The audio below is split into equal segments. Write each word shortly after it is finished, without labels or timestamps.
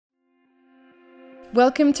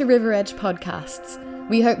Welcome to River Edge Podcasts.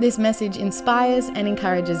 We hope this message inspires and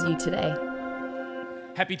encourages you today.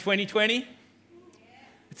 Happy 2020.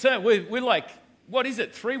 So we're like, what is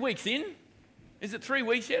it, 3 weeks in? Is it 3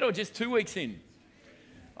 weeks yet or just 2 weeks in?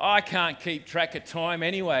 I can't keep track of time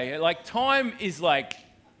anyway. Like, time is like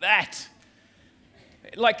that.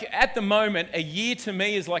 Like, at the moment, a year to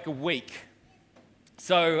me is like a week.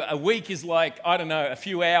 So a week is like, I don't know, a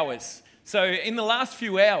few hours. So in the last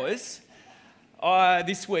few hours,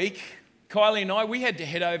 this week, Kylie and I, we had to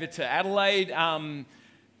head over to Adelaide.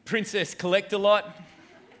 Princess Collect-A-Lot.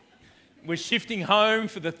 We're shifting home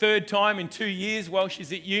for the third time in 2 years while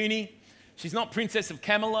she's at uni. She's not Princess of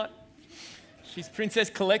Camelot. She's Princess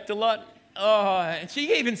Collect-A-Lot. Oh, and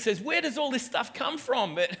she even says, where does all this stuff come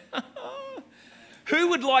from? But who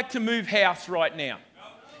would like to move house right now?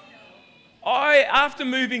 After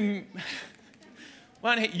moving,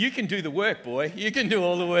 you can do the work, boy. You can do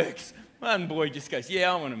all the works. One boy just goes,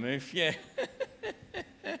 yeah, I want to move, yeah.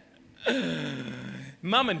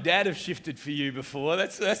 Mum and Dad have shifted for you before.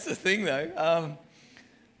 That's the thing, though.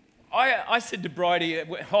 I said to Bridie,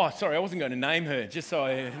 I wasn't going to name her, just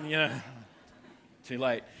so too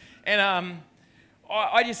late. And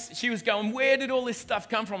she was going, where did all this stuff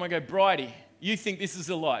come from? I go, Bridie, you think this is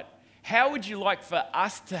a lot. How would you like for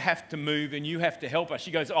us to have to move and you have to help us?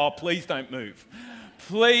 She goes, oh, please don't move.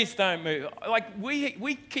 Please don't move. Like,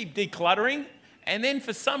 we keep decluttering, and then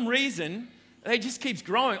for some reason, it just keeps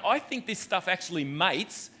growing. I think this stuff actually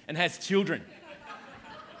mates and has children.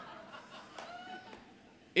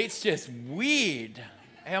 It's just weird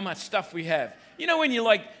how much stuff we have. You know when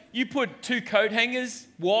you put two coat hangers,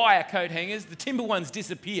 wire coat hangers, the timber ones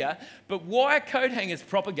disappear, but wire coat hangers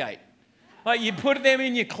propagate. Like, you put them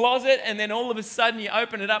in your closet, and then all of a sudden you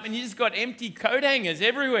open it up, and you just got empty coat hangers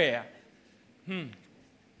everywhere.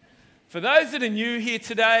 For those that are new here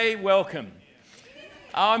today, welcome.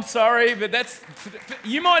 I'm sorry, but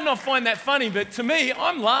you might not find that funny, but to me,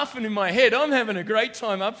 I'm laughing in my head. I'm having a great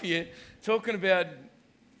time up here talking about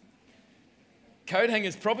coat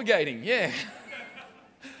hangers propagating, yeah.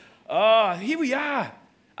 Here we are.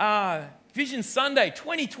 Vision Sunday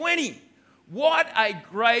 2020. What a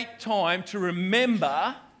great time to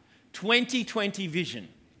remember 2020 vision.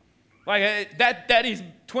 Like, that is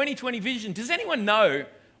 2020 vision. Does anyone know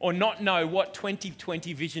or not know what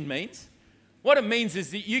 2020 vision means? What it means is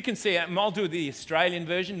that you can see, and I'll do the Australian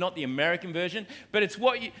version, not the American version, but it's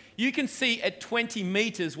what you can see at 20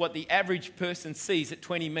 metres what the average person sees at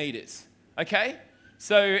 20 metres, okay?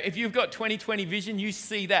 So if you've got 2020 vision, you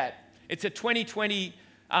see that. It's a 2020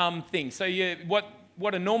 thing. So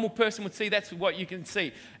what a normal person would see, that's what you can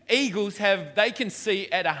see. Eagles they can see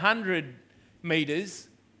at 100 metres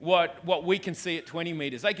what we can see at 20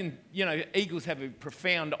 metres. They can, eagles have a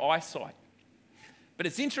profound eyesight. But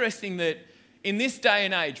it's interesting that in this day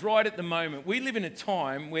and age, right at the moment, we live in a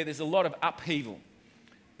time where there's a lot of upheaval.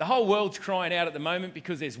 The whole world's crying out at the moment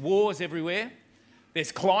because there's wars everywhere.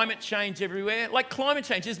 There's climate change everywhere. Like, climate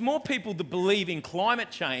change, there's more people that believe in climate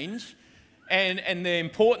change and the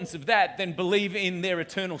importance of that than believe in their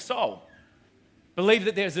eternal soul. Believe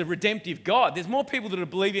that there's a redemptive God. There's more people that are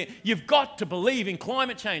believing. You've got to believe in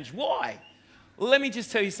climate change. Why? Let me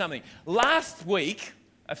just tell you something. Last week,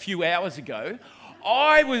 a few hours ago,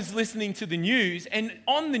 I was listening to the news, and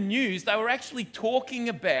on the news, they were actually talking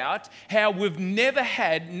about how we've never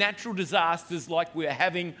had natural disasters like we're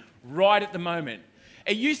having right at the moment.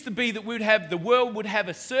 It used to be that the world would have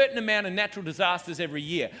a certain amount of natural disasters every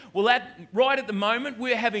year. Well, right at the moment,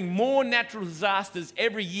 we're having more natural disasters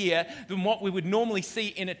every year than what we would normally see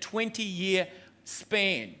in a 20-year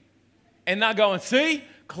span. And they're going, see,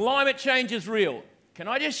 climate change is real. Can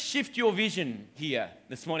I just shift your vision here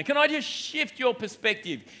this morning? Can I just shift your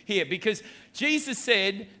perspective here? Because Jesus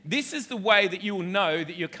said, this is the way that you will know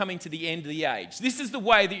that you're coming to the end of the age. This is the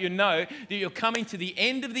way that you know that you're coming to the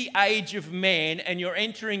end of the age of man and you're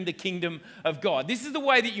entering the kingdom of God. This is the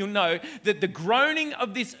way that you'll know that the groaning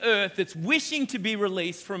of this earth that's wishing to be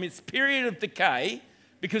released from its period of decay,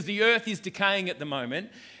 because the earth is decaying at the moment,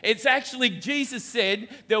 it's actually, Jesus said,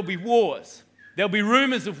 there'll be wars. There'll be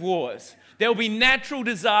rumors of wars. There'll be natural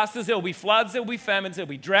disasters, there'll be floods, there'll be famines, there'll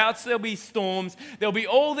be droughts, there'll be storms, there'll be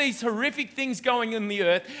all these horrific things going in the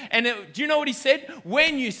earth. And do you know what he said?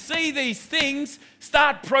 When you see these things,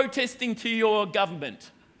 start protesting to your government.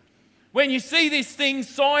 When you see these things,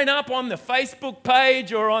 sign up on the Facebook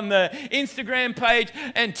page or on the Instagram page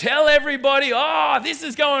and tell everybody, oh, this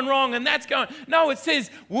is going wrong and that's going. No, it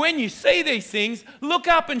says when you see these things, look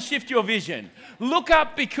up and shift your vision. Look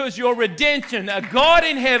up because your redemption, a God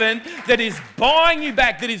in heaven that is buying you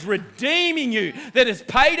back, that is redeeming you, that has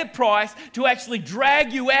paid a price to actually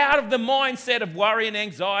drag you out of the mindset of worry and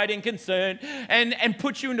anxiety and concern and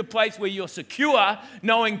put you in a place where you're secure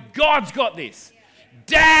knowing God's got this.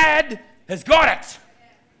 Dad has got it.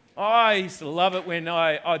 I used to love it when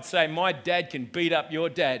I'd say, my dad can beat up your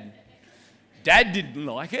dad. Dad didn't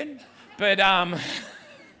like it, but I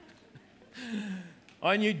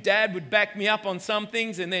knew Dad would back me up on some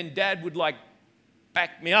things, and then Dad would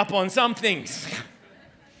back me up on some things.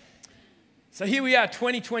 So here we are,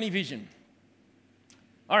 2020 vision.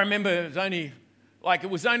 I remember it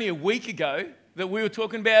was only a week ago that we were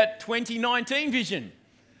talking about 2019 vision.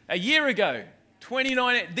 A year ago.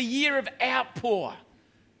 2019, the year of outpour.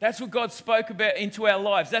 That's what God spoke about into our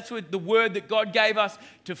lives. That's what the word that God gave us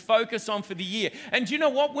to focus on for the year. And do you know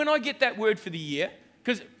what? When I get that word for the year,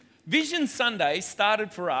 because Vision Sunday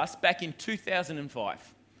started for us back in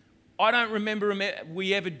 2005. I don't remember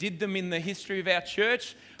we ever did them in the history of our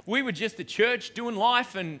church. We were just a church doing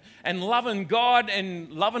life and loving God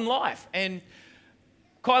and loving life. And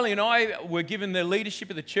Kylie and I were given the leadership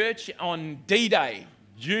of the church on D-Day,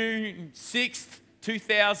 June 6th,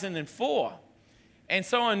 2004. And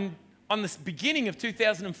so on the beginning of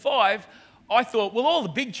 2005, I thought, well, all the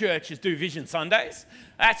big churches do Vision Sundays.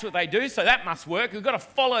 That's what they do, so that must work. We've got to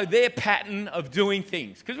follow their pattern of doing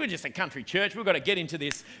things. Because we're just a country church, we've got to get into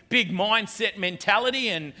this big mindset mentality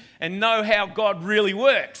and know how God really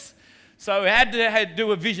works. So I had to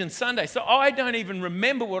do a Vision Sunday. So I don't even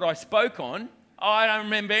remember what I spoke on. I don't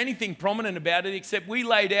remember anything prominent about it except we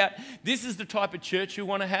laid out, this is the type of church we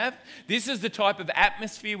want to have. This is the type of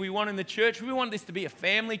atmosphere we want in the church. We want this to be a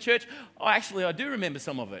family church. I do remember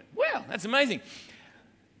some of it. Wow, that's amazing.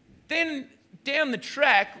 Then down the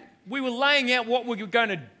track, we were laying out what we were going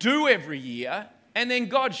to do every year, and then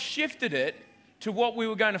God shifted it to what we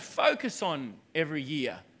were going to focus on every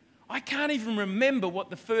year. I can't even remember what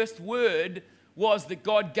the first word was that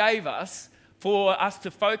God gave us for us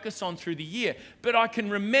to focus on through the year. But I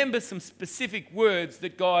can remember some specific words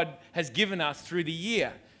that God has given us through the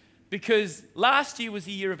year. Because last year was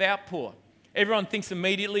a year of outpour. Everyone thinks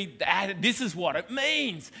immediately, this is what it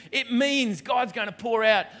means. It means God's going to pour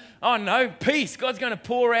out, peace. God's going to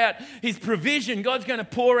pour out His provision. God's going to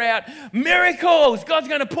pour out miracles. God's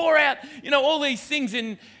going to pour out, all these things.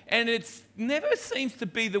 And it never seems to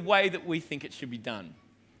be the way that we think it should be done.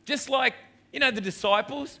 Just like, the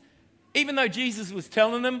disciples. Even though Jesus was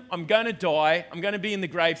telling them, I'm going to die, I'm going to be in the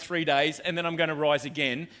grave 3 days, and then I'm going to rise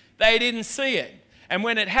again, they didn't see it. And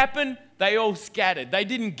when it happened, they all scattered. They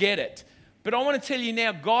didn't get it. But I want to tell you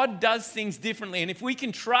now, God does things differently. And if we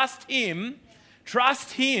can trust Him,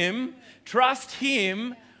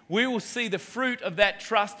 we will see the fruit of that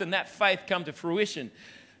trust and that faith come to fruition.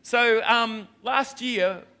 So last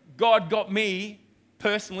year, God got me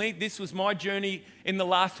personally, this was my journey in the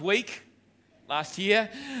last year,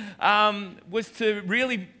 was to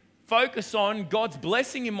really focus on God's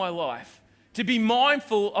blessing in my life, to be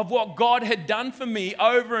mindful of what God had done for me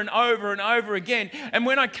over and over and over again. And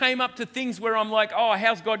when I came up to things where I'm like,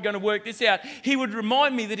 how's God going to work this out? He would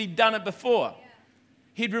remind me that He'd done it before.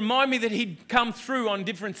 He'd remind me that He'd come through on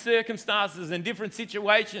different circumstances and different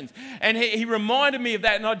situations. And he reminded me of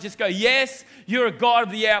that, and I'd just go, yes, you're a God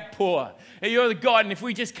of the outpour. You're the God, and if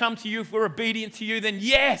we just come to you, if we're obedient to you, then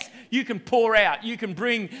yes, you can pour out. You can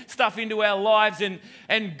bring stuff into our lives,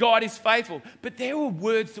 and God is faithful. But there were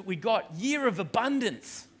words that we got, year of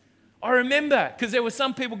abundance. I remember, because there were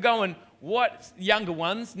some people going, what, younger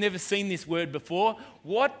ones, never seen this word before.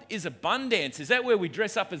 What is abundance? Is that where we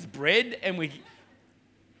dress up as bread and we...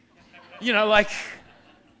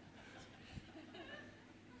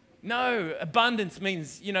 No, abundance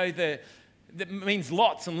means, that means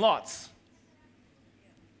lots and lots.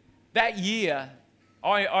 That year,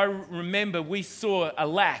 I remember we saw a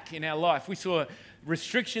lack in our life. We saw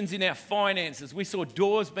restrictions in our finances. We saw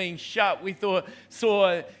doors being shut. We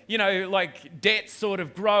saw debts sort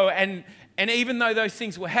of grow. And even though those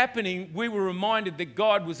things were happening, we were reminded that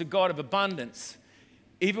God was a God of abundance.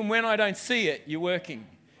 Even when I don't see it, you're working.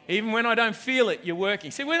 Even when I don't feel it, you're working.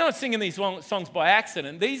 See, we're not singing these songs by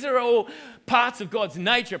accident. These are all parts of God's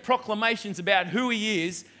nature, proclamations about who He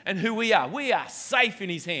is and who we are. We are safe in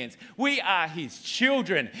His hands. We are His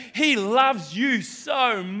children. He loves you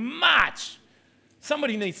so much.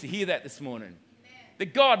 Somebody needs to hear that this morning.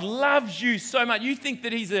 That God loves you so much. You think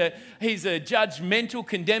that He's a judgmental,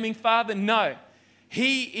 condemning Father? No.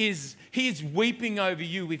 He is weeping over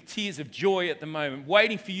you with tears of joy at the moment,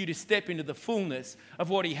 waiting for you to step into the fullness of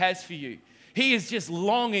what he has for you. He is just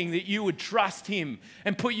longing that you would trust him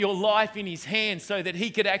and put your life in his hands so that he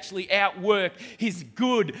could actually outwork his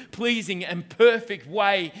good, pleasing, and perfect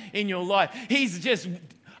way in your life. He's just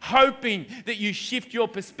hoping that you shift your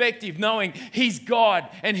perspective, knowing he's God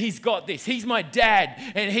and he's got this. He's my dad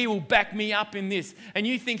and he will back me up in this. And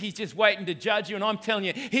you think he's just waiting to judge you, and I'm telling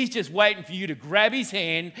you, he's just waiting for you to grab his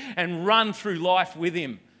hand and run through life with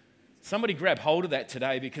him. Somebody grab hold of that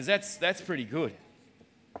today, because that's pretty good.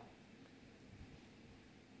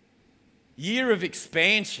 Year of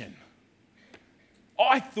expansion.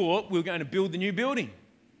 I thought we were going to build the new building.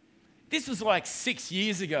 This was like 6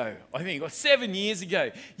 years ago, I think, or 7 years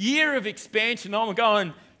ago. Year of expansion. I'm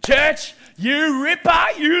going, church, you ripper,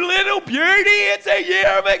 you little beauty, it's a year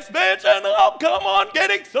of expansion. Oh, come on, get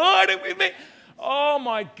excited with me. Oh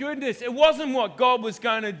my goodness. It wasn't what God was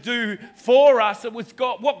going to do for us. It was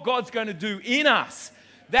what God's going to do in us.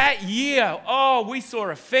 That year, we saw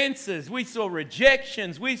offenses, we saw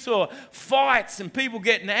rejections, we saw fights and people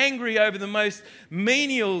getting angry over the most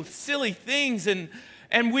menial, silly things.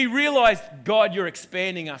 And we realized, God, you're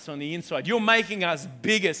expanding us on the inside. You're making us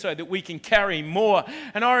bigger so that we can carry more.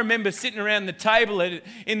 And I remember sitting around the table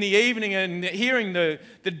in the evening and hearing the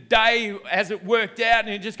day as it worked out,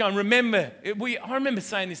 and just going, I remember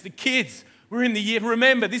saying this, the kids, we're in the year,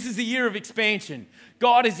 remember, this is the year of expansion.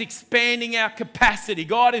 God is expanding our capacity.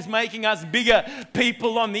 God is making us bigger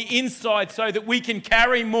people on the inside so that we can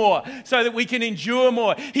carry more, so that we can endure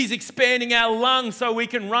more. He's expanding our lungs so we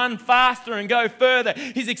can run faster and go further.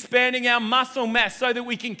 He's expanding our muscle mass so that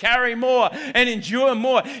we can carry more and endure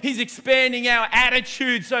more. He's expanding our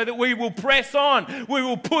attitude so that we will press on. We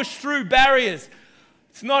will push through barriers.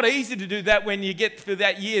 It's not easy to do that when you get through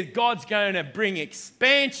that year. God's going to bring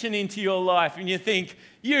expansion into your life and you think,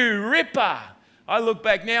 you ripper. I look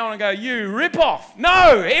back now and I go, you rip off.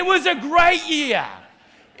 No, it was a great year.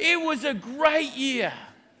 It was a great year.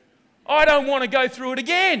 I don't want to go through it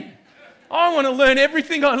again. I want to learn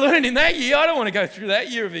everything I learned in that year. I don't want to go through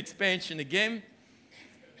that year of expansion again.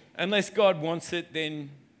 Unless God wants it, then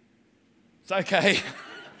it's okay.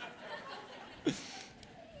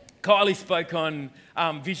 Kylie spoke on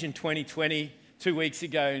Vision 2020 2 weeks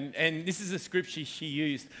ago, and this is a scripture she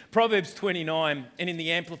used. Proverbs 29, and in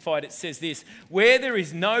the Amplified it says this: where there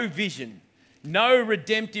is no vision, no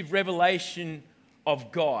redemptive revelation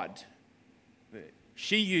of God.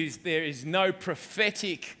 She used, there is no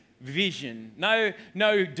prophetic vision,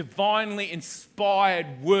 no divinely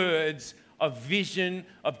inspired words of vision,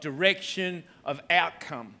 of direction, of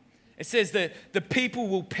outcome. It says that the people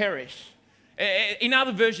will perish. In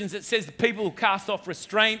other versions, it says the people will cast off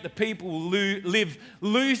restraint, the people will live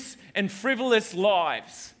loose and frivolous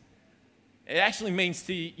lives. It actually means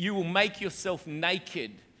you will make yourself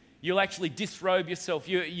naked. You'll actually disrobe yourself.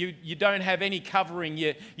 You don't have any covering.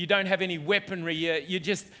 You don't have any weaponry. You're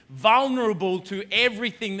just vulnerable to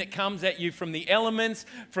everything that comes at you from the elements,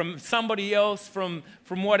 from somebody else, from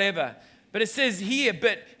whatever. But it says here,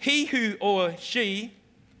 but he who or she,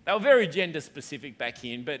 they were very gender specific back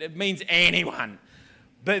then, but it means anyone.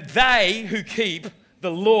 But they who keep the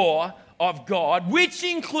law of God, which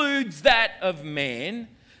includes that of man,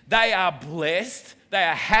 they are blessed, they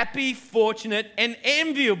are happy, fortunate, and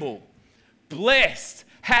enviable. Blessed,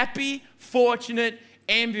 happy, fortunate,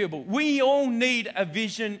 enviable. We all need a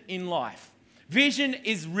vision in life. Vision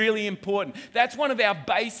is really important. That's one of our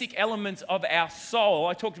basic elements of our soul.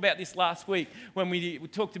 I talked about this last week when we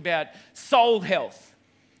talked about soul health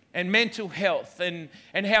and mental health and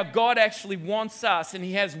how God actually wants us, and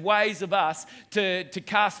he has ways of us to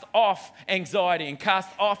cast off anxiety and cast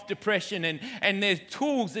off depression, and there's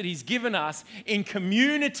tools that he's given us in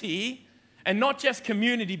community, and not just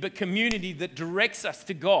community, but community that directs us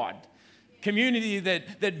to God. Community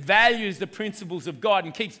that values the principles of God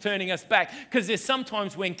and keeps turning us back, because there's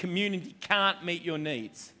sometimes when community can't meet your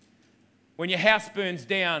needs. When your house burns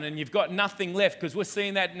down and you've got nothing left, because we're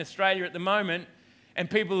seeing that in Australia at the moment, and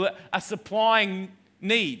people are supplying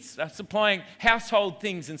needs, are supplying household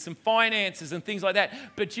things and some finances and things like that.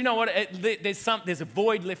 But you know what? There's a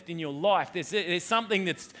void left in your life. There's something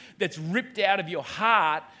that's ripped out of your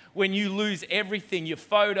heart when you lose everything, your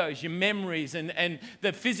photos, your memories, and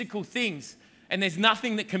the physical things. And there's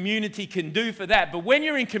nothing that community can do for that. But when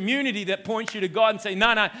you're in community that points you to God and say,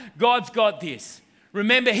 no, God's got this.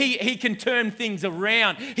 Remember, he can turn things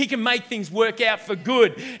around. He can make things work out for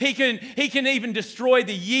good. He can even destroy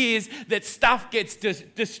the years that stuff gets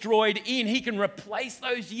destroyed in. He can replace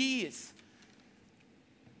those years.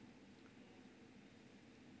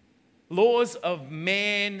 Laws of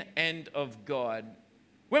man and of God.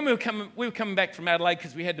 when we were coming back from Adelaide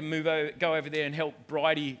because we had to go over there and help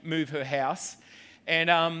Bridie move her house. And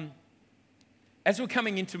as we were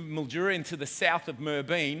coming into Mildura, into the south of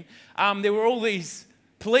Moorabool, there were all these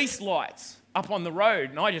police lights up on the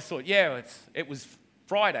road. And I just thought, it was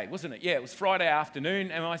Friday, wasn't it? Yeah, it was Friday afternoon.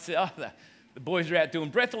 And I said, the boys are out doing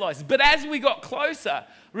breathalyzers. But as we got closer, I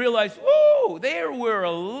realised, there were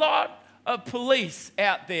a lot of police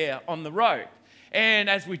out there on the road. And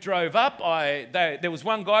as we drove up, there was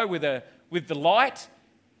one guy with the light,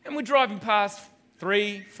 and we're driving past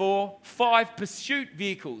 3, 4, 5 pursuit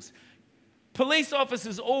vehicles. Police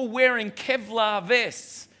officers all wearing Kevlar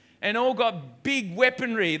vests and all got big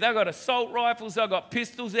weaponry. They've got assault rifles, they've got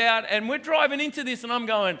pistols out, and we're driving into this and I'm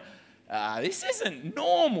going, this isn't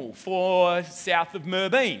normal for south of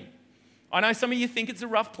Moorabool. I know some of you think it's a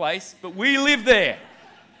rough place, but we live there.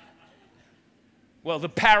 Well, the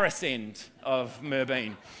Paris end of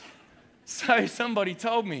Moorabool. So somebody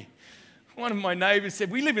told me, one of my neighbours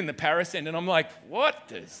said, we live in the Paris end. And I'm like, what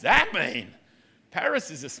does that mean?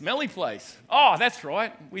 Paris is a smelly place. Oh, that's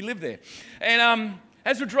right, we live there. And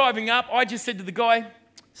as we're driving up, I just said to the guy,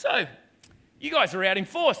 so you guys are out in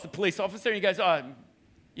force, the police officer. And he goes,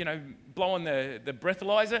 blowing the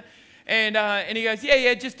breathalyzer. And he goes,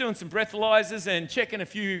 yeah, just doing some breathalyzers and checking a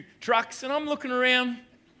few trucks. And I'm looking around.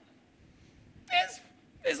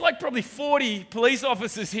 There's like probably 40 police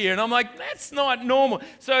officers here. And I'm like, that's not normal.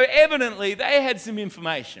 So evidently they had some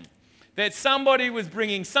information that somebody was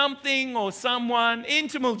bringing something or someone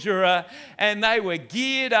into Mildura and they were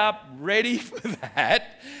geared up, ready for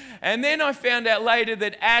that. And then I found out later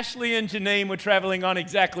that Ashley and Janine were travelling on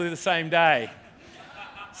exactly the same day.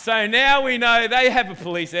 So now we know they have a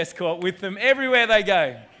police escort with them everywhere they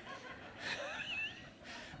go.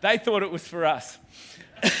 They thought it was for us.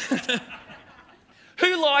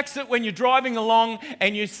 Who likes it when you're driving along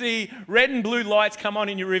and you see red and blue lights come on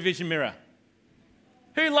in your rear vision mirror?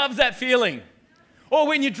 Who loves that feeling? Or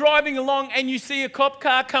when you're driving along and you see a cop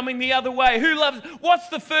car coming the other way. What's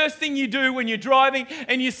the first thing you do when you're driving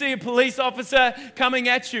and you see a police officer coming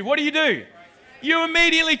at you? What do? You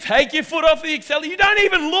immediately take your foot off the accelerator. You don't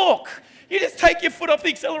even look. You just take your foot off the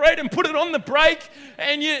accelerator and put it on the brake,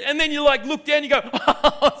 and then you like look down. You go,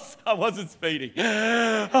 I wasn't speeding.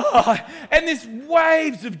 And there's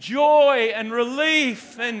waves of joy and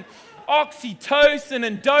relief and oxytocin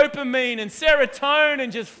and dopamine and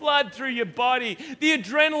serotonin just flood through your body. The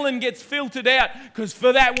adrenaline gets filtered out because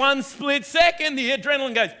for that one split second, the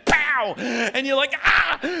adrenaline goes pow, and you're like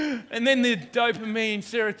and then the dopamine,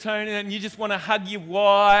 serotonin, and you just want to hug your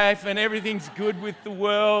wife, and everything's good with the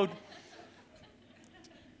world.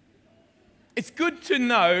 It's good to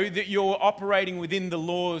know that you're operating within the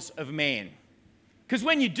laws of man. Because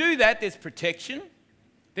when you do that, there's protection,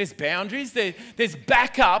 there's boundaries, there's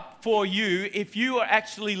backup for you if you are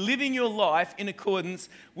actually living your life in accordance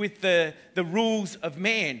with the rules of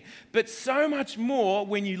man. But so much more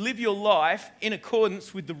when you live your life in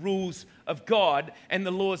accordance with the rules of God and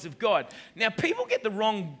the laws of God. Now, people get the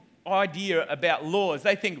wrong idea about laws.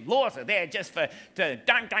 They think laws are there just to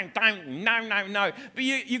don't, no. But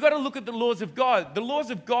you got to look at the laws of God. The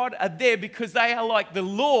laws of God are there because they are like the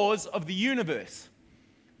laws of the universe.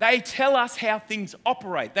 They tell us how things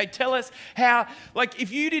operate. They tell us how, like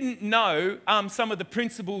if you didn't know some of the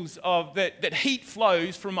principles of that heat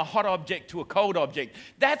flows from a hot object to a cold object,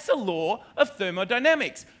 that's a law of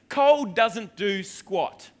thermodynamics. Cold doesn't do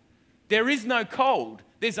squat. There is no cold.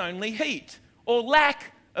 There's only heat or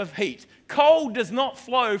lack of heat. Cold does not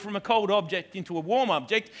flow from a cold object into a warm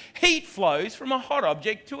object. Heat flows from a hot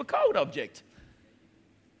object to a cold object.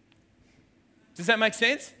 Does that make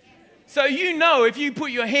sense? So you know if you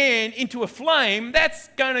put your hand into a flame, that's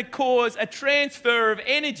going to cause a transfer of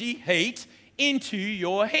energy, heat, into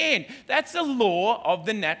your hand. That's a law of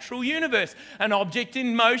the natural universe. An object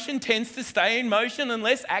in motion tends to stay in motion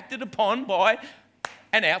unless acted upon by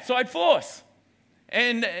an outside force.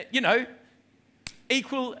 And,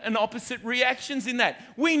 equal and opposite reactions in that.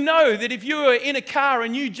 We know that if you are in a car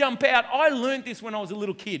and you jump out, I learned this when I was a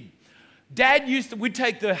little kid. We'd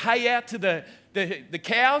take the hay out to the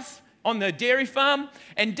cows on the dairy farm,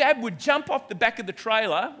 and Dad would jump off the back of the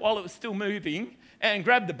trailer while it was still moving and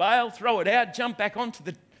grab the bale, throw it out, jump back onto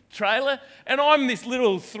the trailer, and I'm this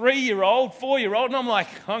little 3-year-old, 4-year-old, and I'm like,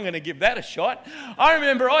 I'm going to give that a shot. I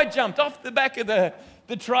remember I jumped off the back of the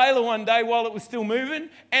trailer one day while it was still moving,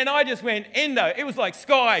 and I just went endo. It was like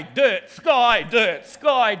sky, dirt, sky, dirt,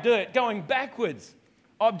 sky, dirt, going backwards.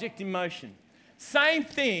 Object in motion. Same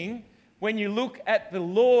thing when you look at the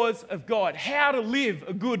laws of God, how to live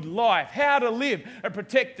a good life, how to live a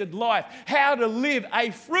protected life, how to live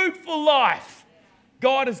a fruitful life.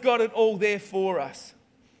 God has got it all there for us.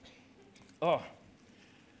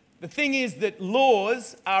 The thing is that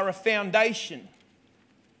laws are a foundation.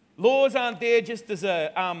 Laws aren't there just as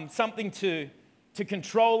something to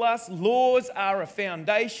control us. Laws are a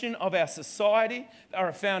foundation of our society, are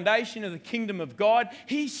a foundation of the kingdom of God.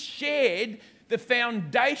 He shared the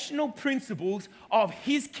foundational principles of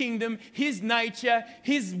His kingdom, His nature,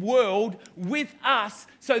 His world with us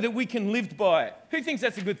so that we can live by it. Who thinks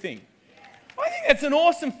that's a good thing? I think that's an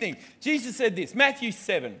awesome thing. Jesus said this, Matthew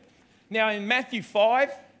 7. Now in Matthew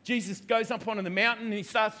 5, Jesus goes up onto the mountain and He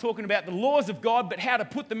starts talking about the laws of God, but how to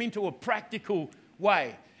put them into a practical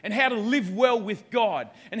way, and how to live well with God,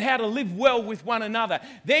 and how to live well with one another.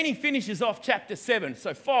 Then He finishes off chapter 7.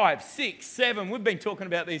 So 5, 6, 7, we've been talking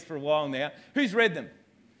about these for a while now. Who's read them?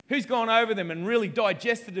 Who's gone over them and really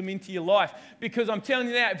digested them into your life? Because I'm telling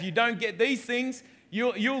you now, if you don't get these things,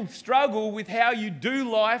 you'll struggle with how you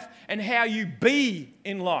do life and how you be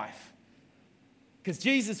in life. Because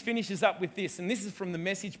Jesus finishes up with this, and this is from the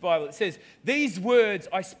Message Bible. It says, "These words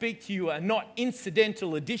I speak to you are not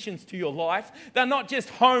incidental additions to your life. They're not just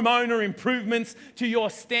homeowner improvements to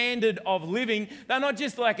your standard of living. They're not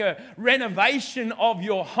just like a renovation of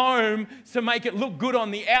your home to make it look good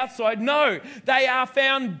on the outside. No, they are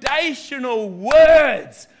foundational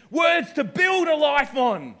words. Words to build a life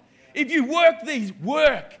on. If you work these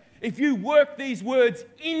words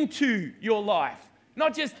into your life,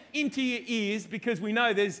 not just into your ears, because we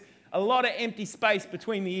know there's a lot of empty space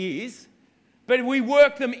between the ears, but if we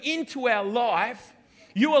work them into our life,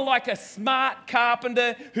 you are like a smart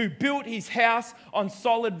carpenter who built his house on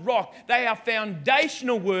solid rock. They are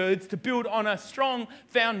foundational words to build on a strong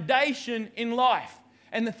foundation in life.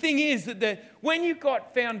 And the thing is that when you've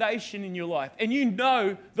got foundation in your life and you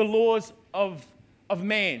know the laws of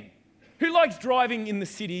man, who likes driving in a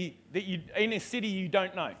city you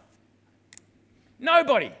don't know?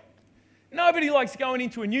 Nobody. Nobody likes going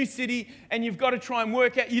into a new city and you've got to try and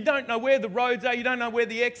work out. You don't know where the roads are. You don't know where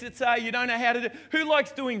the exits are. You don't know how to do. Who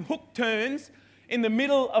likes doing hook turns in the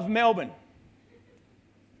middle of Melbourne?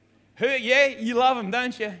 Yeah, you love them,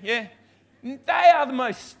 don't you? Yeah. They are the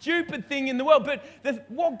most stupid thing in the world. But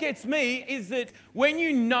what gets me is that when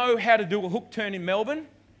you know how to do a hook turn in Melbourne,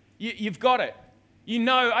 you've got it. You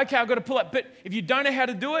know, okay, I've got to pull up. But if you don't know how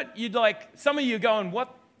to do it, some of you are going,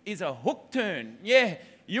 what is a hook turn? Yeah,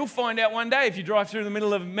 you'll find out one day if you drive through the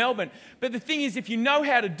middle of Melbourne. But the thing is, if you know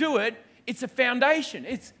how to do it, it's a foundation.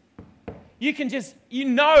 It's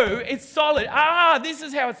solid. This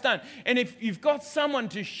is how it's done. And if you've got someone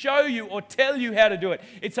to show you or tell you how to do it,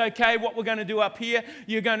 it's okay. What we're going to do up here,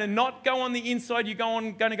 you're going to not go on the inside, you're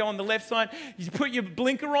going to go on the left side. You put your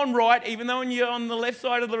blinker on right, even though you're on the left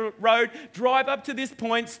side of the road, drive up to this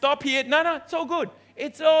point, stop here. No, it's all good.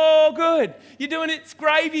 It's all good. You're doing it's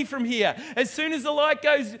gravy from here. As soon as the light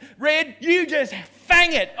goes red, you just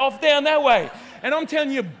fang it off down that way. And I'm telling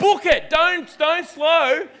you, book it. Don't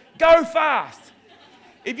slow. Go fast.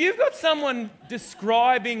 If you've got someone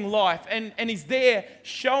describing life and is there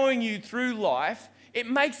showing you through life, it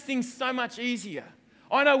makes things so much easier.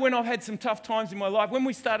 I know when I've had some tough times in my life, when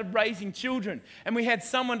we started raising children and we had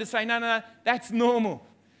someone to say, no, that's normal.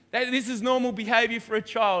 This is normal behavior for a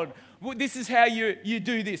child. This is how you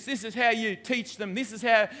do this. This is how you teach them. This is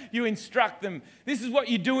how you instruct them. This is what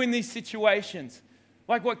you do in these situations.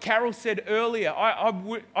 Like what Carol said earlier, I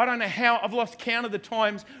don't know how, I've lost count of the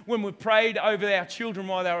times when we've prayed over our children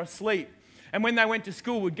while they were asleep. And when they went to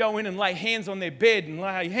school, we'd go in and lay hands on their bed and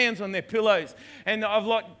lay hands on their pillows. And I've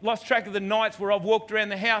lost track of the nights where I've walked around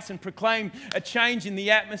the house and proclaimed a change in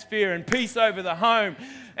the atmosphere and peace over the home.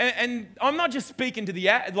 And I'm not just speaking to the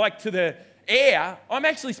air, I'm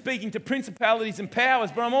actually speaking to principalities and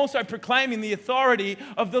powers, but I'm also proclaiming the authority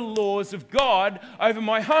of the laws of God over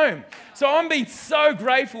my home. So I'm being so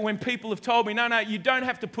grateful when people have told me, no, you don't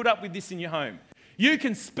have to put up with this in your home. You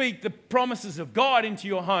can speak the promises of God into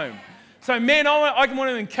your home. So men, I want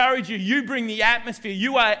to encourage you, you bring the atmosphere.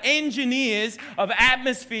 You are engineers of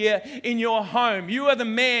atmosphere in your home. You are the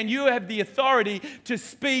man, you have the authority to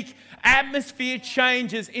speak atmosphere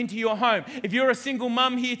changes into your home. If you're a single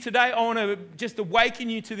mum here today, I want to just awaken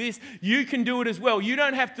you to this. You can do it as well. You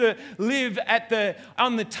don't have to live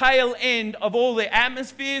on the tail end of all the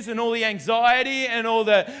atmospheres and all the anxiety and all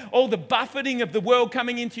the buffeting of the world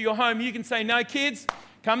coming into your home. You can say, no, kids,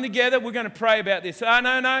 come together. We're going to pray about this.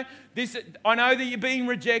 No. I know that you're being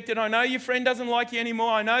rejected. I know your friend doesn't like you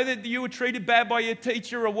anymore. I know that you were treated bad by your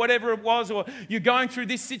teacher or whatever it was, or you're going through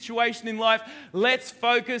this situation in life. Let's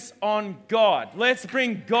focus on God. Let's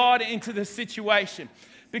bring God into the situation.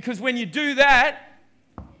 Because when you do that,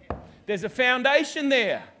 there's a foundation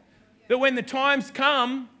there that when the times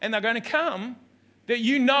come, and they're going to come, that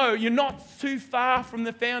you know you're not too far from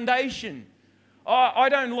the foundation. I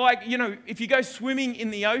don't like, if you go swimming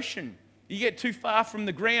in the ocean, you get too far from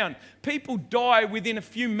the ground. People die within a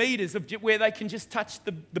few meters of where they can just touch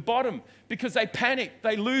the bottom because they panic.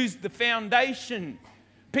 They lose the foundation.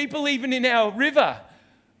 People even in our river,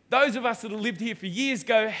 those of us that have lived here for years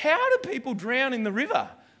go, how do people drown in the river?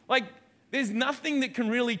 Like, there's nothing that can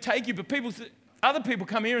really take you. But other people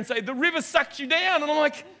come here and say, the river sucks you down. And I'm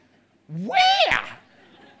like, where?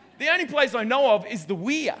 The only place I know of is the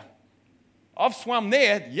weir. I've swum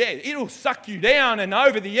there. Yeah, it'll suck you down and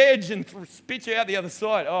over the edge and spit you out the other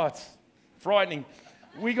side. Oh, it's frightening.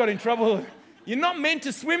 We got in trouble. You're not meant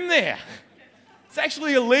to swim there. It's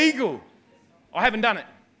actually illegal. I haven't done it.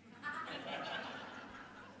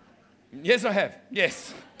 Yes, I have.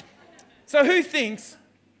 Yes. So who thinks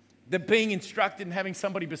that being instructed and having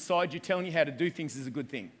somebody beside you telling you how to do things is a good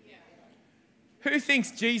thing? Who thinks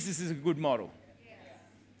Jesus is a good model?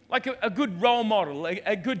 Like a good role model,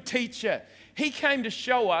 a good teacher. He came to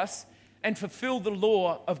show us and fulfill the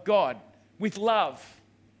law of God with love.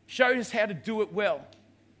 Showed us how to do it well.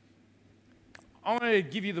 I want to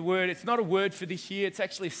give you the word. It's not a word for this year. It's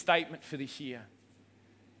actually a statement for this year.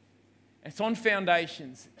 It's on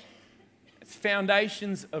foundations. It's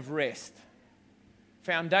foundations of rest.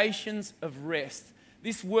 Foundations of rest.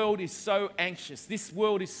 This world is so anxious. This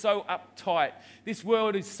world is so uptight. This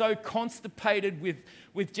world is so constipated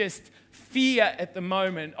with just fear at the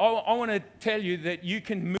moment. I want to tell you that you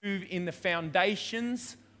can move in the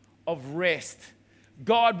foundations of rest.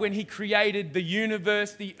 God, when He created the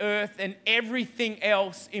universe, the earth, and everything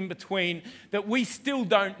else in between that we still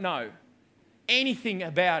don't know anything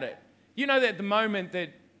about it. You know that at the moment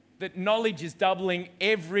that knowledge is doubling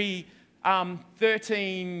every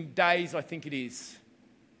 13 days, I think it is.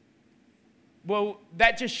 Well,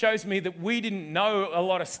 that just shows me that we didn't know a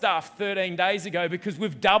lot of stuff 13 days ago because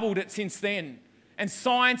we've doubled it since then. And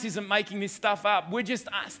science isn't making this stuff up. We're just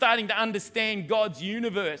starting to understand God's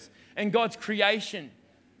universe and God's creation.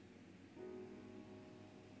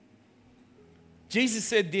 Jesus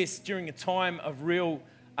said this during a time of real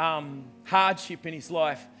hardship in His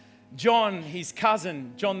life. John, his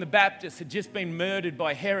cousin, John the Baptist, had just been murdered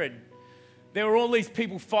by Herod. There were all these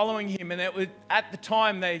people following him, and at the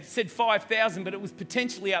time they said 5,000, but it was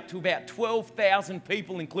potentially up to about 12,000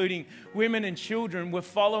 people, including women and children, were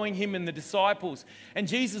following him and the disciples. And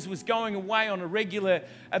Jesus was going away on a regular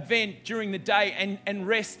event during the day and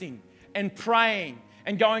resting and praying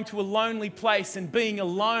and going to a lonely place and being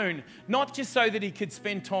alone, not just so that He could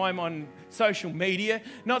spend time on social media,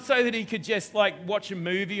 not so that He could just watch a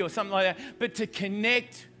movie or something like that, but to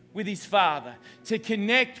connect with His Father, to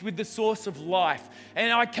connect with the source of life.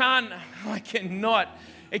 And I cannot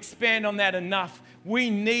expand on that enough. We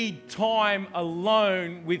need time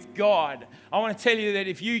alone with God. I want to tell you that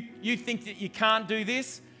if you think that you can't do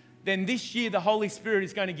this, then this year the Holy Spirit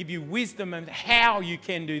is going to give you wisdom on how you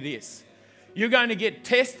can do this. You're going to get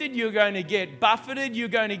tested, you're going to get buffeted, you're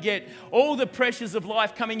going to get all the pressures of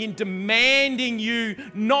life coming in, demanding you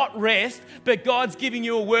not rest, but God's giving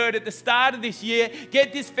you a word at the start of this year.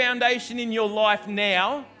 Get this foundation in your life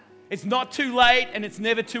now. It's not too late and it's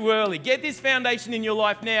never too early. Get this foundation in your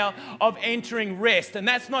life now of entering rest. And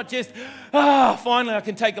that's not just, finally I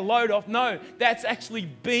can take a load off. No, that's actually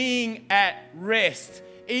being at rest,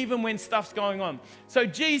 even when stuff's going on. So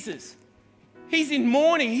Jesus, He's in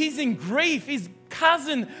mourning, He's in grief. His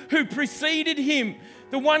cousin who preceded him,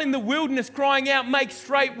 the one in the wilderness crying out, make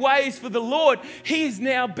straight ways for the Lord. He is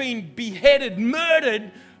now being beheaded,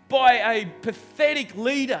 murdered by a pathetic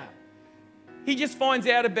leader. He just finds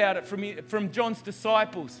out about it from John's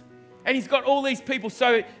disciples. And he's got all these people.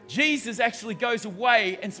 So Jesus actually goes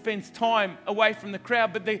away and spends time away from the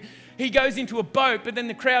crowd. But he goes into a boat, but then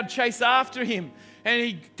the crowd chase after him. And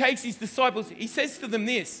he takes his disciples. He says to them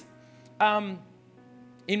this,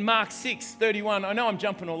 in Mark 6:31, I know I'm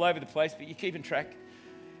jumping all over the place, but you're keeping track.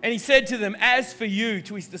 And He said to them, as for you,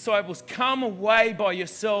 to His disciples, come away by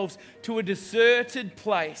yourselves to a deserted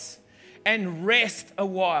place and rest a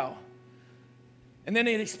while. And then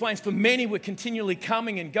it explains, for many were continually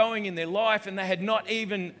coming and going in their life, and they had not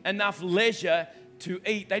even enough leisure to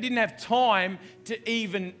eat. They didn't have time to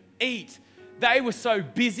even eat. They were so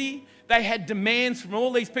busy. They had demands from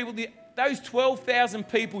all these people. Those 12,000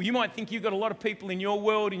 people, you might think you've got a lot of people in your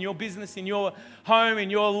world, in your business, in your home, in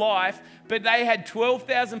your life, but they had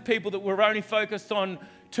 12,000 people that were only focused on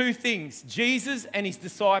two things, Jesus and His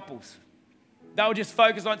disciples. They were just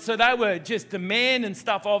focused on, so they were just demanding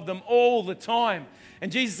stuff of them all the time.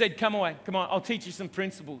 And Jesus said, come on, I'll teach you some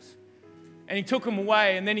principles. And He took them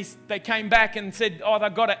away, and then they came back and said,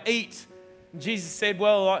 they've got to eat. And Jesus said,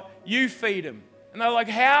 well, you feed them. And they're like,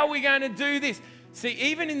 how are we going to do this? See,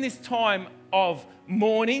 even in this time of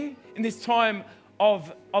mourning, in this time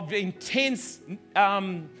of intense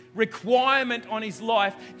requirement on his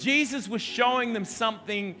life, Jesus was showing them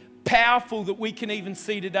something powerful that we can even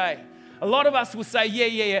see today. A lot of us will say,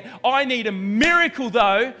 yeah, I need a miracle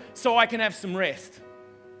though, so I can have some rest.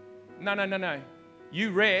 No.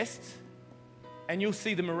 You rest, and you'll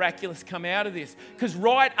see the miraculous come out of this. Because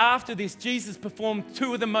right after this, Jesus performed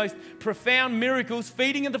two of the most profound miracles,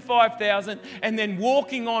 feeding of the 5,000 and then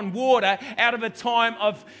walking on water out of a time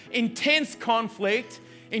of intense conflict,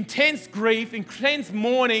 intense grief, intense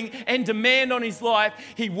mourning and demand on his life.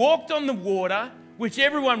 He walked on the water, which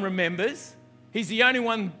everyone remembers. He's the only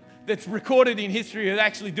one that's recorded in history of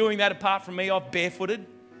actually doing that apart from me. I've barefooted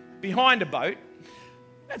behind a boat.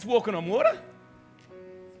 That's walking on water.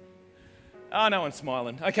 Oh, no one's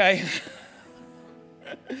smiling. Okay.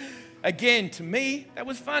 Again, to me, that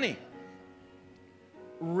was funny.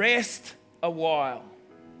 Rest a while.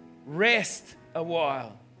 Rest a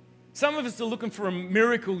while. Some of us are looking for a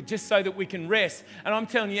miracle just so that we can rest. And I'm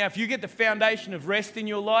telling you, if you get the foundation of rest in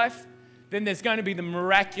your life, then there's going to be the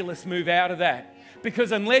miraculous move out of that.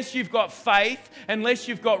 Because unless you've got faith, unless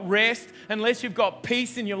you've got rest, unless you've got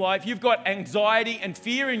peace in your life, you've got anxiety and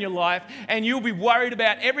fear in your life, and you'll be worried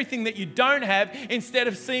about everything that you don't have instead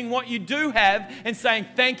of seeing what you do have and saying,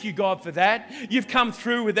 thank you, God, for that. You've come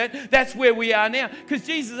through with it. That's where we are now. Because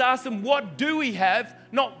Jesus asked them, what do we have?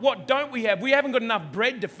 Not what don't we have. We haven't got enough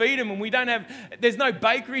bread to feed them, and there's no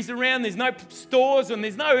bakeries around, there's no stores, and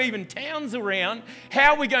there's no even towns around.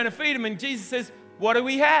 How are we going to feed them? And Jesus says, what do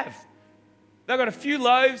we have? They've got a few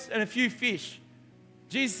loaves and a few fish.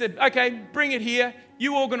 Jesus said, okay, bring it here.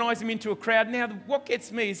 You organise them into a crowd. Now, what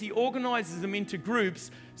gets me is he organises them into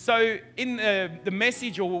groups. So in the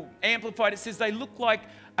Message or Amplified, it says they look like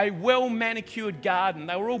a well-manicured garden.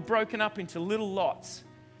 They were all broken up into little lots.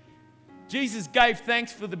 Jesus gave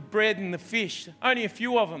thanks for the bread and the fish, only a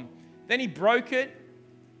few of them. Then he broke it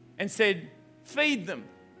and said, feed them.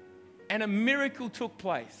 And a miracle took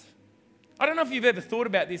place. I don't know if you've ever thought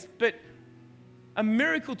about this, but a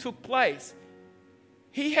miracle took place.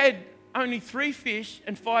 He had only 3 fish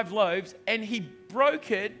and 5 loaves, and he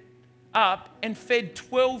broke it up and fed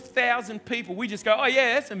 12,000 people. We just go, oh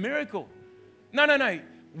yeah, that's a miracle. No.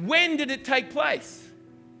 When did it take place?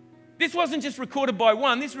 This wasn't just recorded by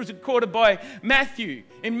one. This was recorded by Matthew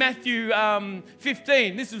in Matthew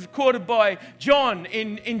 15. This is recorded by John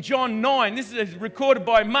in John 9. This is recorded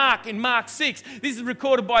by Mark in Mark 6. This is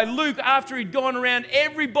recorded by Luke after he'd gone around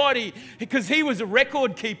everybody because he was a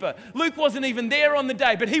record keeper. Luke wasn't even there on the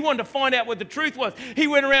day, but he wanted to find out what the truth was. He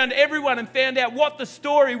went around everyone and found out what the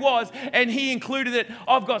story was, and he included it.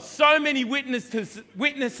 I've got so many witnesses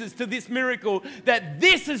to this miracle that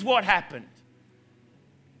this is what happened.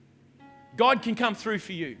 God can come through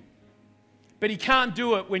for you, but he can't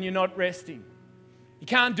do it when you're not resting. He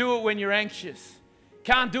can't do it when you're anxious. He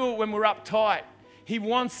can't do it when we're uptight. He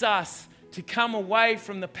wants us to come away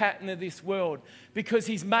from the pattern of this world because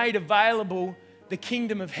he's made available the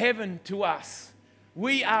kingdom of heaven to us.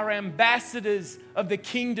 We are ambassadors of the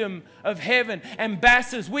kingdom of heaven.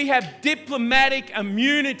 Ambassadors. We have diplomatic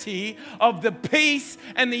immunity of the peace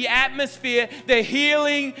and the atmosphere, the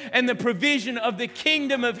healing and the provision of the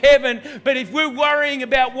kingdom of heaven. But if we're worrying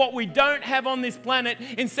about what we don't have on this planet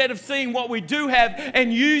instead of seeing what we do have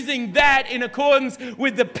and using that in accordance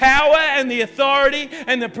with the power and the authority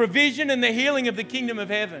and the provision and the healing of the kingdom of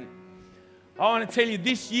heaven, I want to tell you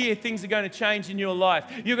this year things are going to change in your life.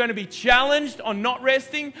 You're going to be challenged on not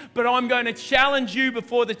resting, but I'm going to challenge you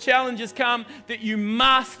before the challenges come that you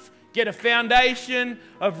must get a foundation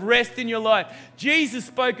of rest in your life. Jesus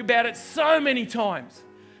spoke about it so many times,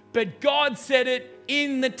 but God said it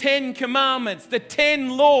in the 10 commandments, the 10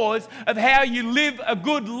 laws of how you live a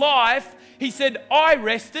good life. He said, I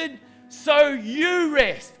rested, so you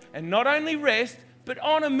rest. And not only rest, but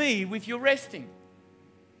honor me with your resting.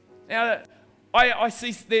 Now, I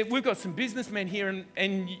see that we've got some businessmen here,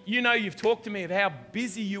 and you know you've talked to me of how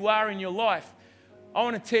busy you are in your life. I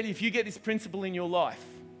want to tell you, if you get this principle in your life,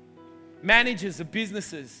 managers of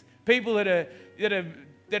businesses, people that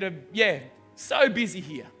are so busy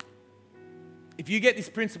here, if you get this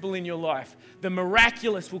principle in your life, the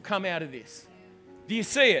miraculous will come out of this. Do you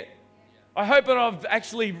see it? I hope that I've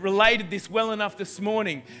actually related this well enough this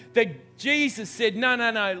morning that Jesus said,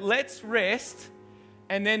 no, let's rest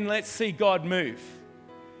and then let's see God move.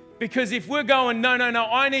 Because if we're going, no,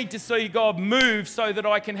 I need to see God move so that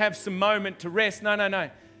I can have some moment to rest. No.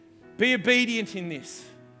 Be obedient in this.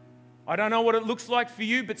 I don't know what it looks like for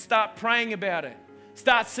you, but start praying about it.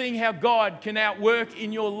 Start seeing how God can outwork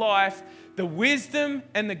in your life the wisdom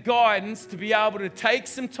and the guidance to be able to take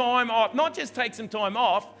some time off. Not just take some time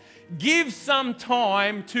off, give some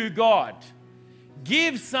time to God.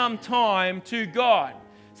 Give some time to God.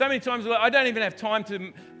 So many times I don't even have time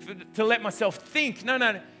to let myself think.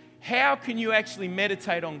 No. How can you actually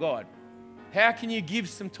meditate on God? How can you give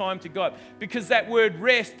some time to God? Because that word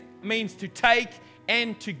rest means to take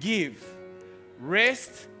and to give.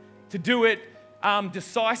 Rest, to do it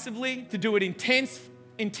decisively, to do it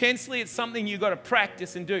intensely. It's something you've got to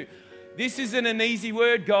practice and do. This isn't an easy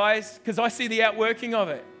word, guys, because I see the outworking of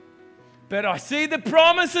it. But I see the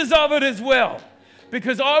promises of it as well,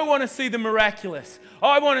 because I want to see the miraculous.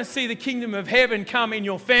 I want to see the kingdom of heaven come in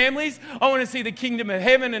your families. I want to see the kingdom of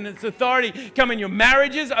heaven and its authority come in your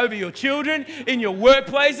marriages, over your children, in your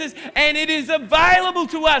workplaces. And it is available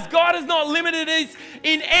to us. God has not limited it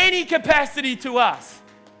in any capacity to us.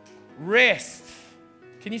 Rest.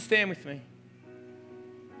 Can you stand with me?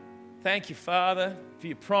 Thank you, Father, for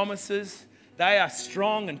your promises. They are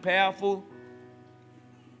strong and powerful.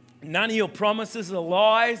 None of your promises are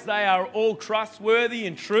lies. They are all trustworthy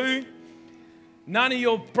and true. None of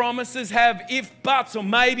your promises have if, buts, or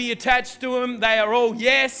maybe attached to them. They are all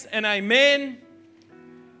yes and amen.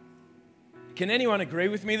 Can anyone agree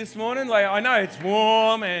with me this morning? Like, I know it's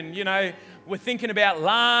warm and, we're thinking about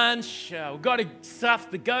lunch. We've got stuff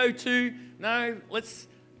to go to. No, let's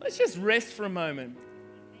just rest for a moment.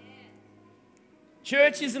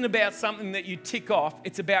 Church isn't about something that you tick off.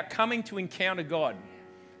 It's about coming to encounter God.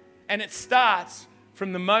 And it starts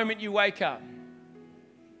from the moment you wake up.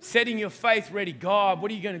 Setting your faith ready. God, what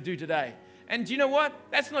are you going to do today? And do you know what?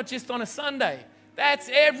 That's not just on a Sunday. That's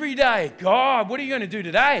every day. God, what are you going to do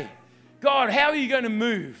today? God, how are you going to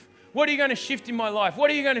move? What are you going to shift in my life? What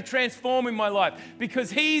are you going to transform in my life? Because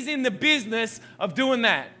He's in the business of doing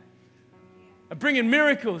that. Of bringing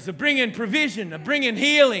miracles, of bringing provision, of bringing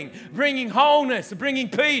healing, bringing wholeness, of bringing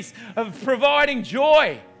peace, of providing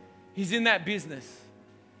joy. He's in that business.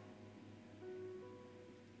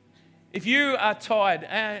 If you are tired,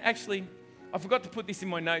 actually, I forgot to put this in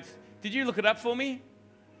my notes. Did you look it up for me?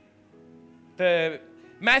 The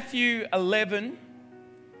Matthew 11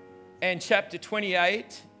 and chapter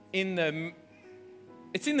 28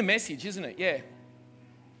 it's in the Message, isn't it? Yeah.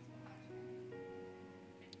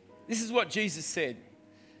 This is what Jesus said.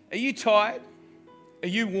 Are you tired? Are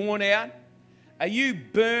you worn out? Are you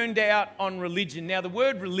burned out on religion? Now, the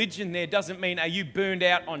word religion there doesn't mean are you burned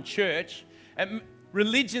out on church.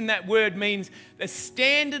 Religion, that word means the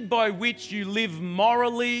standard by which you live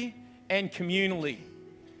morally and communally.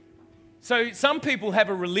 So some people have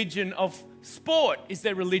a religion of sport is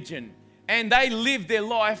their religion, and they live their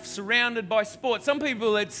life surrounded by sport. Some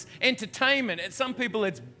people it's entertainment, and some people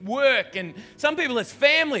it's work, and some people it's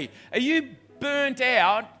family. Are you burnt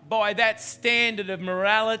out by that standard of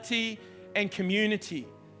morality and community?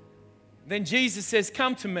 Then Jesus says,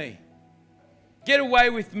 come to me. Get away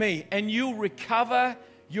with me and you'll recover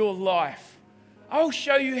your life. I'll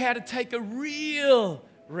show you how to take a real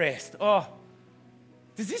rest. Oh,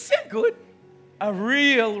 does this sound good? A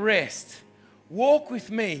real rest. Walk with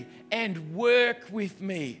me and work with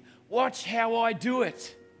me. Watch how I do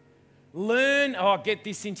it. Learn, get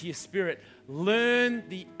this into your spirit. Learn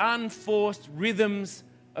the unforced rhythms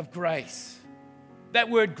of grace. That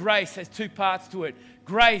word grace has two parts to it.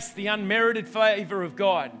 Grace, the unmerited favor of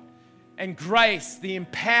God. And grace, the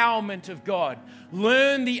empowerment of God.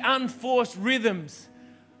 Learn the unforced rhythms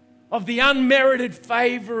of the unmerited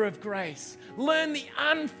favor of grace. Learn the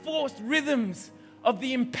unforced rhythms of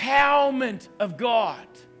the empowerment of God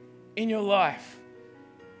in your life.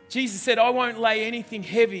 Jesus said, I won't lay anything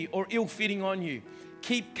heavy or ill-fitting on you.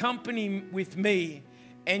 Keep company with me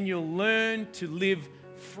and you'll learn to live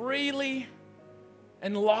freely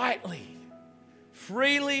and lightly.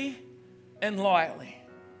 Freely and lightly.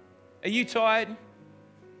 Are you tired? Are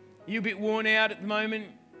you a bit worn out at the moment?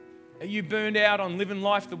 Are you burned out on living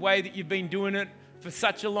life the way that you've been doing it for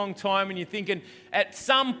such a long time and you're thinking at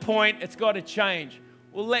some point it's got to change?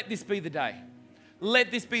 Well, let this be the day. Let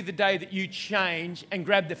this be the day that you change and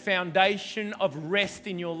grab the foundation of rest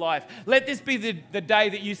in your life. Let this be the day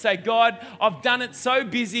that you say, God, I've done it so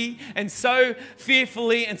busy and so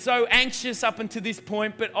fearfully and so anxious up until this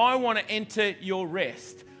point, but I want to enter your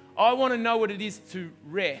rest. I want to know what it is to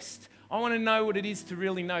rest. I want to know what it is to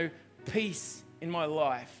really know peace in my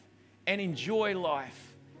life and enjoy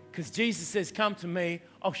life. Because Jesus says, come to me,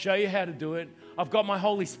 I'll show you how to do it. I've got my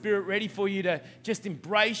Holy Spirit ready for you to just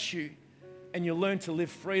embrace you and you'll learn to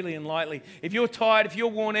live freely and lightly. If you're tired, if you're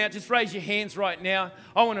worn out, just raise your hands right now.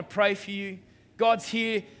 I want to pray for you. God's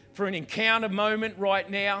here for an encounter moment right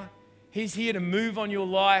now. He's here to move on your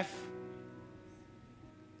life.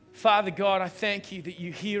 Father God, I thank you that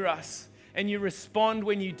you hear us and you respond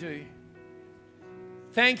when you do.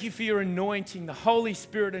 Thank you for your anointing, the Holy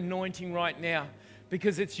Spirit anointing right now,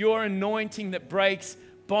 because it's your anointing that breaks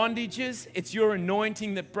bondages. It's your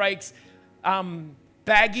anointing that breaks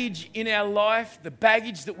baggage in our life, the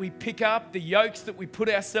baggage that we pick up, the yokes that we put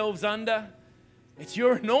ourselves under. It's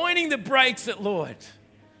your anointing that breaks it, Lord.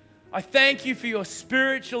 I thank you for your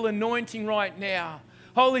spiritual anointing right now.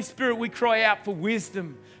 Holy Spirit, we cry out for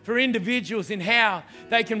wisdom for individuals in how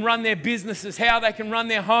they can run their businesses, how they can run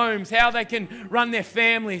their homes, how they can run their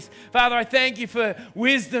families. Father, I thank you for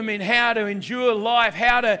wisdom in how to endure life,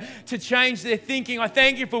 how to change their thinking. I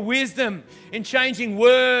thank you for wisdom in changing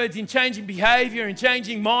words, in changing behavior, in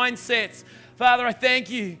changing mindsets. Father, I thank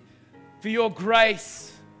you for your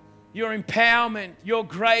grace, your empowerment, your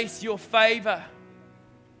grace, your favor,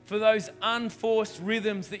 for those unforced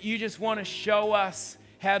rhythms that you just want to show us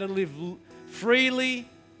how to live freely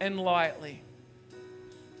and lightly.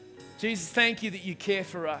 Jesus, thank you that you care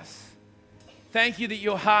for us. Thank you that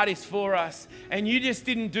your heart is for us. And you just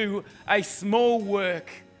didn't do a small work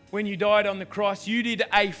when you died on the cross. You did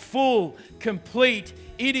a full, complete,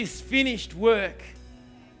 it is finished work.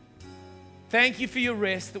 Thank you for your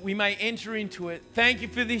rest, that we may enter into it. Thank you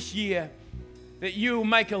for this year, that you will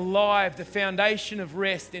make alive the foundation of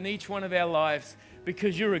rest in each one of our lives,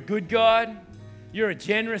 because you're a good God, you're a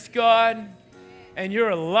generous God, and you're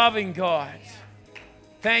a loving God.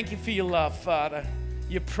 Thank you for your love, Father.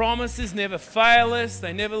 Your promises never fail us.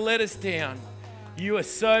 They never let us down. You are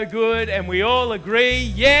so good, and we all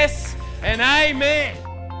agree, yes and amen.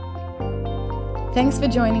 Thanks for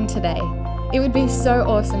joining today. It would be so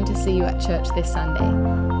awesome to see you at church this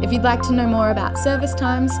Sunday. If you'd like to know more about service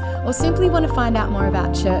times or simply want to find out more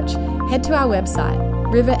about church, head to our website,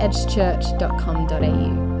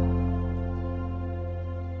 riveredgechurch.com.au.